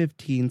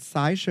 2015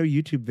 SciShow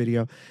YouTube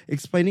video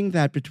explaining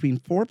that between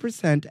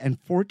 4% and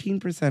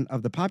 14%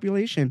 of the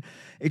population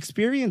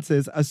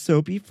experiences a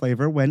soapy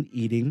flavor when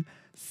eating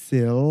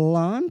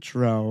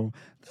cilantro.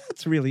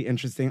 That's really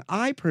interesting.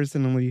 I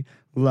personally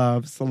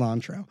love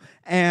cilantro.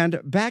 And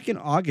back in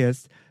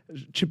August,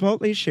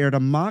 Chipotle shared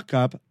a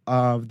mock-up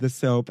of the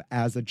soap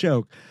as a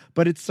joke,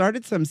 but it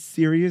started some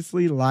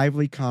seriously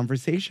lively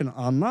conversation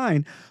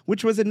online,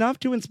 which was enough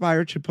to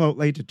inspire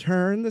Chipotle to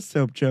turn the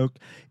soap joke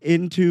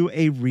into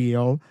a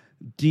real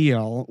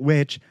deal,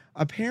 which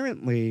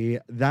apparently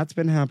that's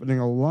been happening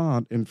a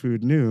lot in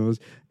food news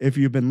if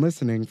you've been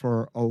listening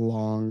for a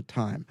long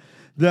time.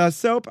 The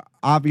soap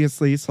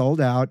obviously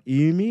sold out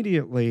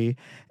immediately,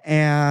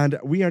 and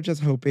we are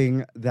just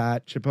hoping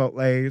that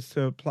Chipotle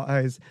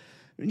supplies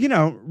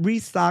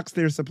restocks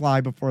their supply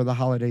before the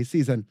holiday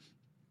season.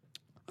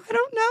 I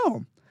don't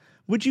know.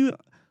 Would you,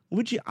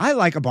 I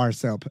like a bar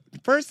soap.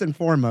 First and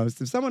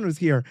foremost, if someone was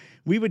here,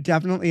 we would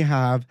definitely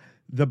have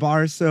the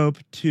bar soap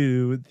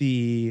to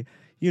the,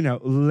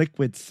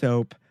 liquid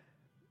soap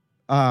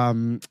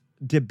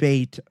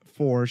debate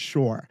for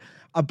sure.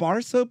 A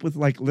bar soap with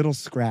like little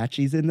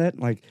scratchies in it,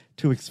 like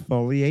to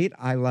exfoliate,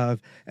 I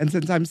love. And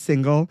since I'm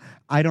single,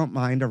 I don't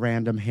mind a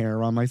random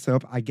hair on my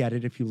soap. I get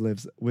it if you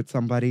live with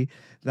somebody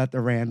that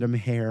the random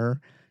hair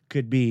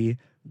could be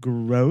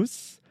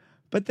gross.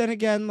 But then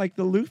again, like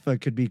the loofah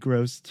could be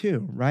gross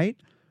too, right?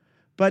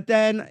 But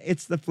then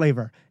it's the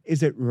flavor.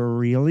 Is it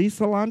really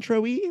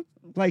cilantro-y?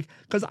 Like,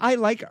 because I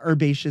like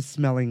herbaceous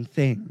smelling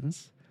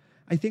things.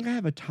 I think I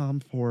have a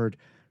Tom Ford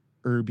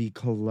herby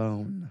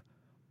cologne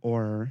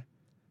or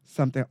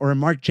something, or a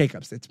Marc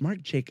Jacobs. It's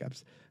Marc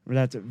Jacobs.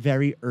 That's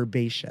very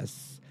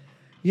herbaceous.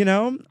 It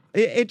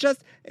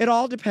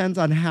all depends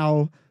on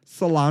how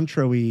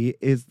cilantro-y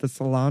is the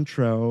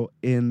cilantro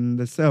in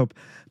the soap.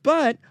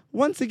 But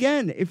once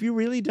again, if you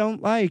really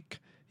don't like,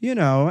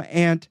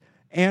 Aunt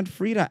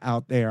Frida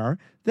out there,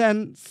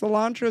 then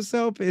cilantro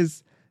soap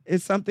is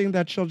something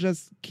that she'll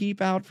just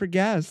keep out for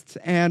guests.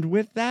 And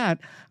with that,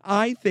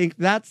 I think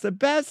that's the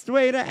best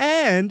way to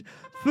end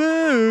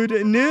Food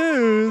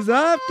News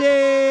Update.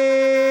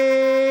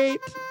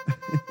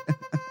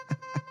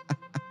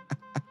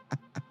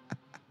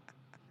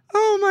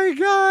 Oh my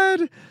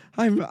God.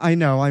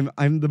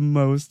 I'm the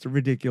most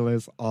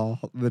ridiculous all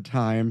the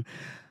time.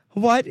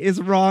 What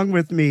is wrong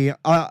with me?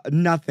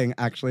 Nothing,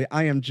 actually.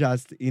 I am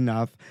just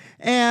enough.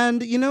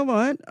 And you know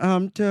what?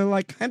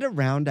 To kind of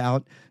round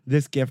out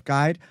this gift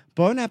guide,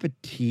 Bon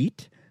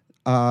Appetit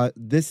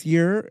this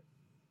year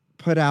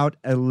put out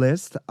a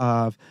list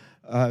of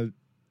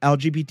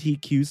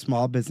LGBTQ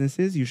small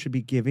businesses you should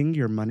be giving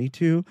your money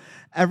to.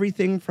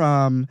 Everything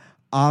from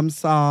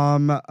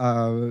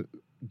Omsom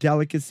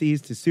delicacies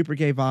to super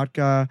gay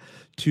vodka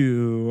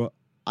to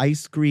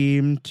ice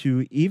cream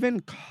to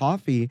even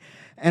coffee.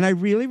 And I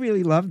really,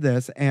 really love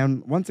this.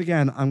 And once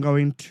again, I'm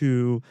going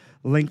to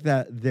link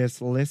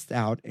this list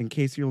out in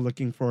case you're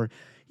looking for,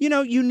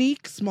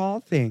 unique small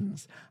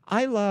things.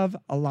 I love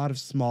a lot of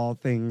small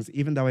things,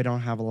 even though I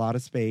don't have a lot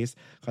of space,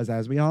 because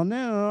as we all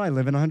know, I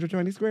live in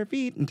 120 square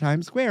feet in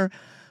Times Square.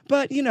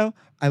 But,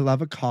 I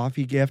love a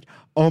coffee gift.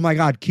 Oh my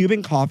God,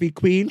 Cuban Coffee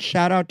Queen,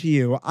 shout out to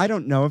you. I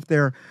don't know if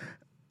they're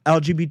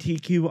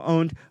LGBTQ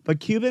owned, but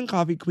Cuban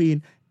Coffee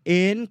Queen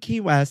in Key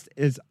West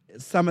is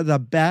some of the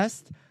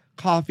best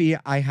coffee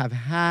I have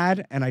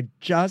had, and I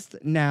just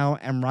now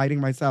am writing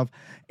myself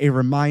a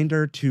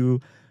reminder to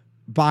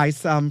buy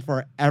some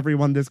for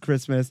everyone this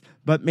Christmas,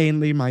 but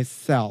mainly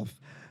myself.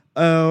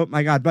 Oh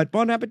my God. But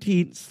Bon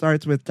Appetit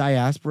starts with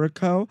Diaspora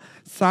Co.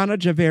 Sana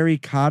Javeri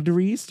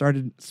Kadri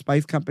started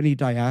spice company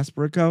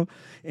Diaspora Co.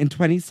 in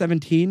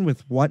 2017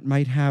 with what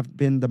might have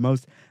been the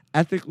most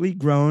ethically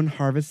grown,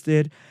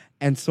 harvested,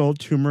 and sold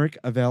turmeric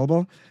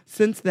available.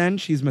 Since then,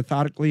 she's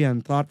methodically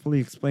and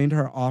thoughtfully expanded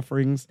her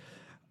offerings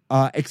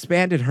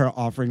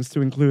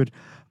to include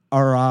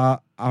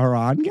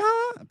aranya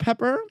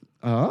pepper,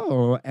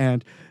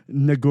 and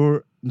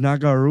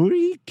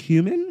nagaruri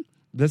cumin.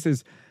 This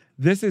is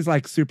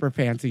like super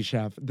fancy,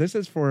 chef. This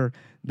is for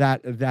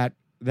that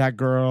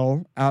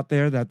girl out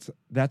there. That's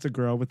a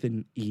girl with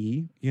an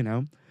E,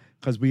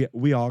 because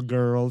we all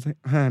girls,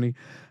 honey,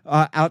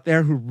 out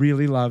there who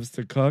really loves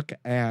to cook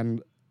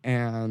and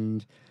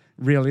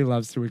really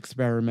loves to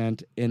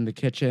experiment in the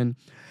kitchen.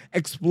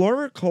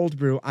 Explorer Cold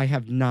Brew I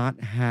have not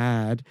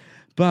had,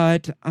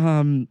 but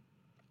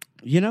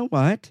you know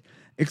what?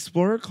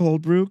 Explorer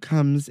Cold Brew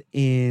comes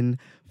in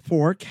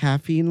 4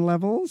 caffeine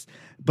levels,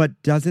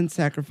 but doesn't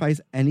sacrifice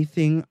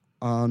anything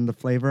on the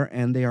flavor,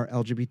 and they are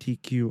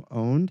LGBTQ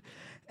owned.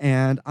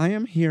 And I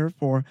am here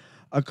for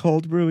a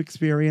cold brew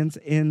experience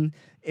in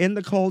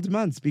the cold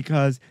months,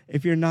 because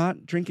if you're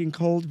not drinking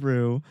cold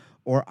brew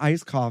or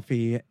iced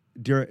coffee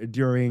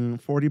during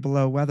 40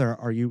 below weather,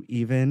 are you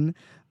even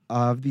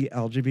of the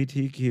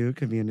LGBTQ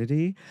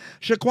community?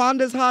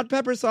 Shaquanda's hot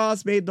pepper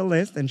sauce made the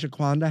list, and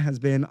Shaquanda has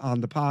been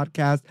on the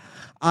podcast.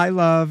 I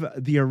love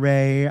the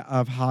array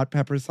of hot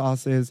pepper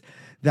sauces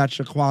that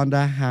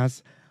Shaquanda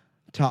has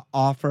to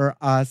offer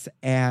us.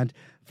 And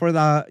for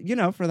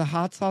the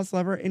hot sauce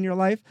lover in your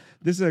life,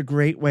 this is a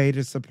great way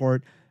to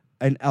support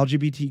an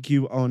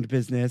LGBTQ owned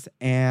business.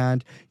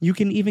 And you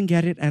can even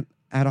get it at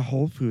a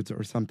Whole Foods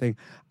or something.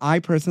 I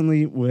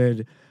personally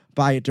would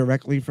buy it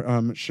directly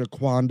from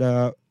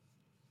Shaquanda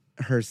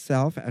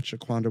herself at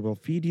Shaquanda Will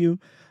Feed You.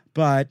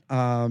 But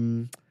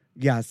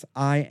yes,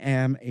 I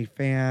am a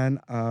fan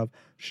of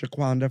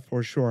Shaquanda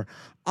for sure.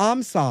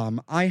 Omsom,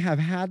 I have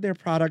had their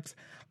products.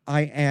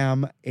 I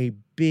am a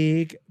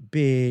big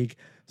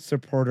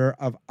supporter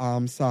of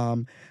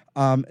Omsom.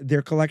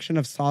 Their collection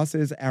of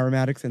sauces,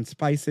 aromatics, and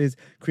spices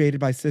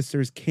created by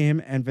sisters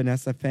Kim and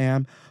Vanessa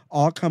Pham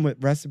all come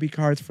with recipe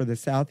cards for the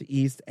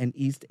Southeast and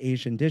East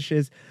Asian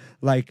dishes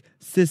like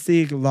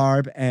sisig,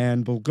 larb,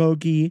 and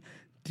bulgogi.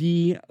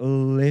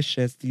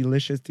 Delicious.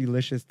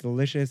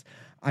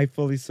 I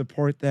fully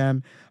support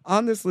them.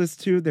 On this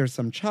list too, there's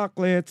some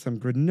chocolate, some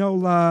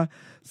granola,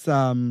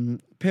 some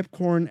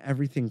pipcorn,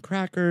 everything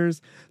crackers,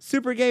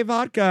 Super Gay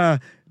vodka.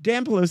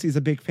 Dan Pelosi is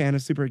a big fan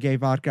of Super Gay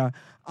vodka.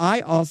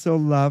 I also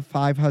love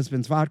Five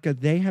Husbands vodka.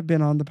 They have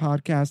been on the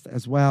podcast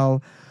as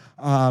well.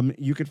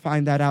 You could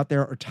find that out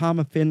there. Or Tom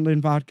of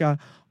Finland vodka,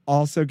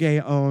 also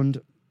gay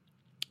owned.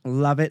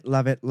 Love it.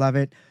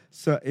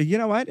 So you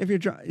know what? If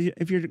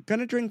you're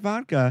gonna drink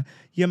vodka,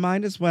 you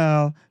might as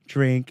well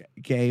drink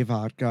gay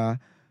vodka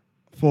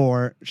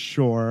for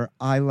sure.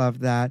 I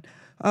love that.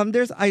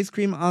 There's ice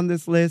cream on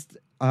this list.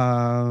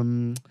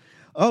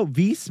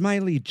 V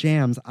Smiley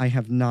Jams I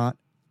have not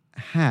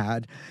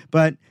had,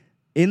 but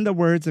in the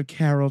words of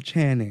Carol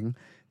Channing,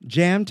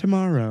 jam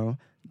tomorrow,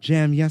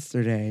 jam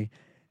yesterday,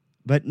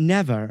 but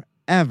never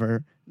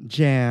ever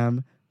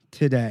jam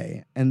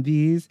today. And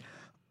these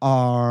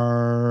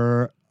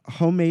are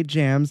homemade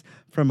jams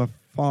from a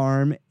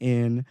farm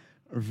in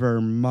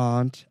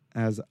Vermont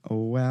as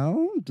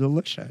well.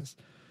 Delicious.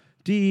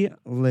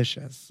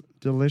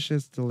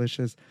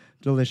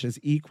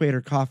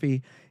 Equator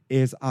Coffee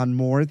is on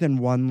more than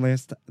one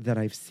list that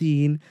I've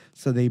seen,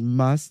 so they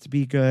must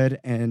be good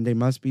and they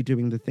must be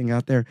doing the thing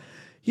out there.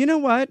 You know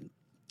what?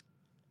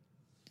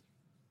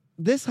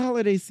 This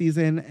holiday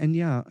season, and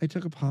yeah, I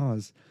took a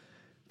pause.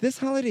 This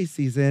holiday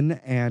season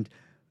and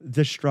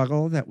the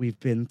struggle that we've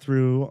been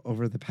through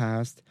over the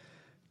past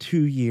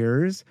 2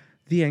 years,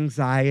 the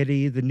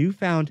anxiety, the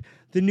newfound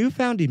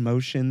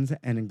emotions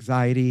and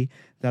anxiety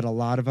that a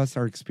lot of us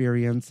are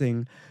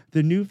experiencing,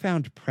 the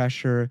newfound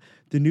pressure,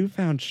 the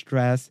newfound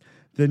stress,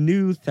 the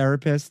new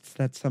therapists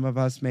that some of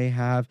us may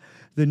have,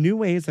 the new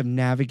ways of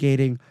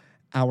navigating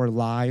our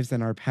lives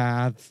and our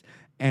paths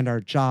and our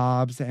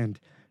jobs and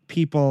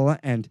people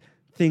and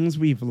things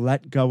we've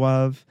let go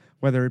of,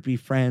 whether it be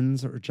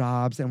friends or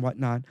jobs and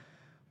whatnot.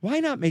 Why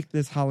not make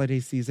this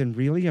holiday season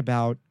really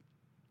about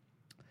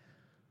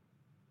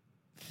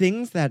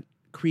things that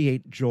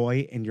create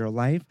joy in your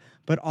life,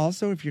 but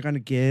also if you're going to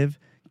give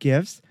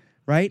gifts,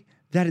 right,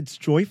 that it's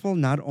joyful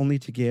not only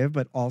to give,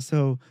 but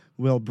also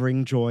will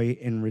bring joy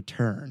in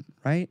return,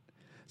 right?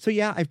 So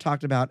yeah, I've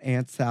talked about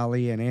Aunt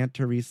Sally and Aunt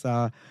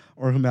Teresa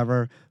or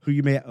whomever who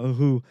you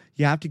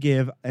have to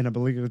give an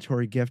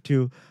obligatory gift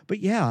to, but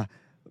yeah,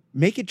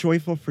 make it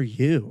joyful for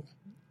you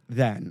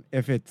then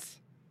if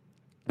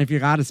you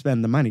got to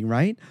spend the money,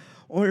 right?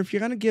 Or if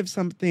you're going to give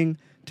something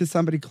to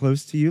somebody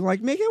close to you,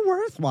 like make it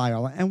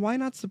worthwhile. And why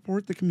not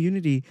support the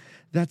community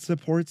that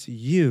supports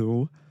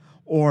you,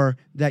 or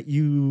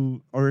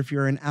if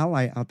you're an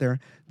ally out there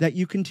that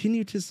you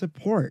continue to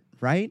support,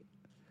 right?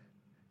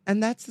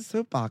 And that's the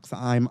soapbox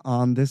I'm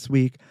on this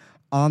week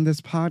on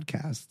this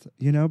podcast,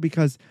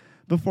 because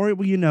before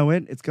you know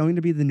it, it's going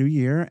to be the new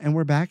year and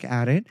we're back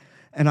at it.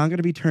 And I'm going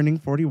to be turning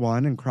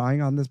 41 and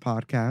crying on this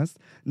podcast.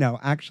 No,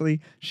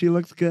 actually, she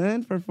looks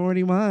good for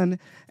 41.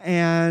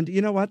 And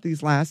you know what?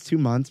 These last 2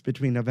 months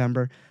between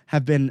November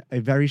have been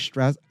a very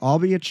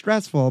albeit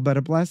stressful, but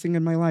a blessing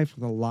in my life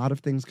with a lot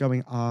of things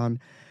going on.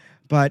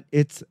 But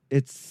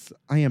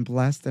I am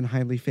blessed and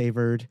highly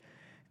favored.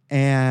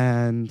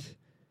 And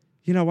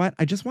you know what?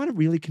 I just want to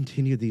really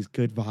continue these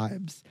good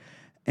vibes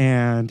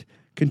and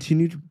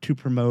continue to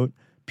promote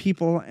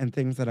people and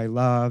things that I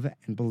love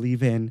and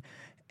believe in.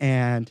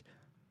 And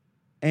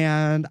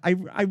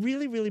I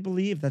really, really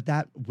believe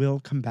that will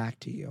come back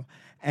to you.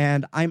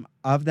 And I'm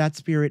of that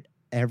spirit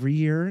every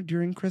year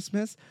during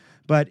Christmas.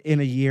 But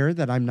in a year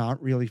that I'm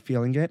not really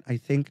feeling it, I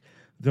think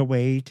the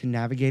way to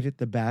navigate it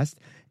the best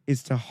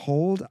is to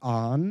hold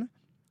on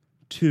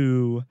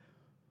to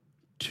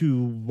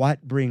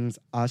what brings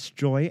us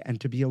joy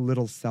and to be a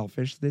little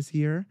selfish this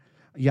year.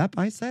 Yep,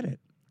 I said it.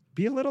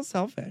 Be a little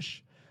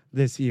selfish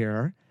this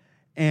year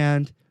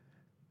and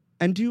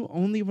do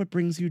only what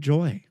brings you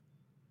joy.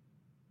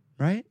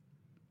 Right?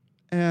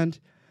 And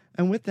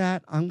with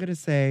that, I'm going to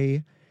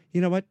say,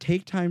 you know what?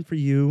 Take time for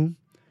you.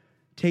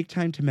 Take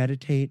time to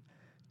meditate.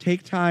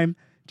 Take time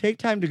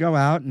to go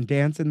out and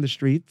dance in the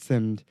streets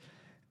and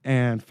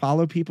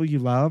follow people you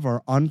love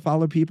or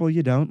unfollow people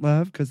you don't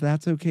love, because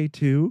that's okay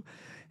too.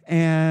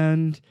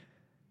 And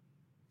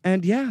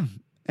yeah,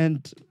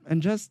 and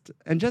just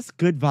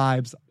good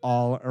vibes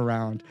all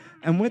around.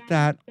 And with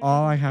that,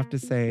 all I have to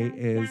say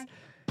is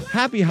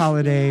happy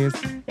holidays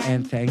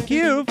and thank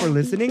you for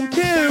listening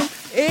to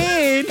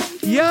In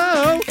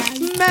Yo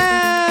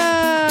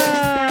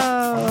Mouth.